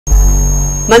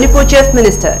Manipur Chief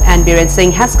Minister Biren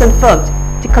Singh has confirmed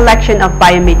the collection of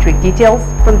biometric details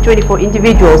from 24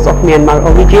 individuals of Myanmar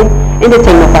origin in the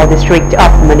Tengnoupal district of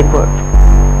Manipur.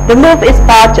 The move is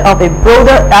part of a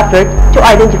broader effort to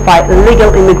identify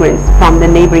illegal immigrants from the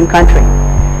neighboring country.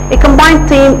 A combined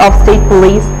team of state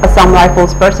police, Assam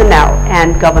Rifles personnel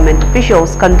and government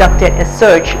officials conducted a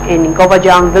search in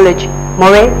Govajang village,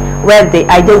 Moray, where they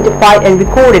identified and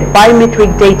recorded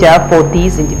biometric data for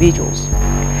these individuals.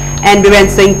 Biren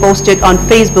Singh posted on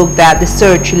Facebook that the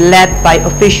search led by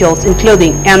officials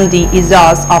including MD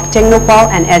Izaz of Tengnoupal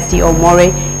and SDO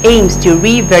Moray aims to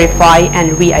re-verify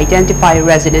and re-identify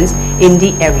residents in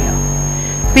the area.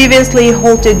 Previously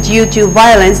halted due to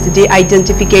violence, the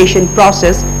identification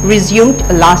process resumed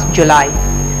last July.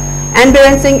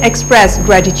 Biren Singh expressed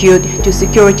gratitude to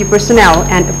security personnel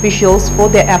and officials for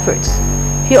their efforts.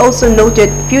 He also noted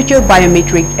future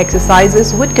biometric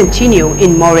exercises would continue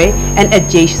in Moray and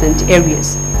adjacent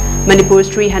areas. Manipur's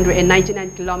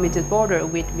 399-kilometer border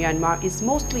with Myanmar is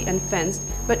mostly unfenced,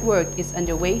 but work is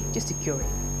underway to secure it.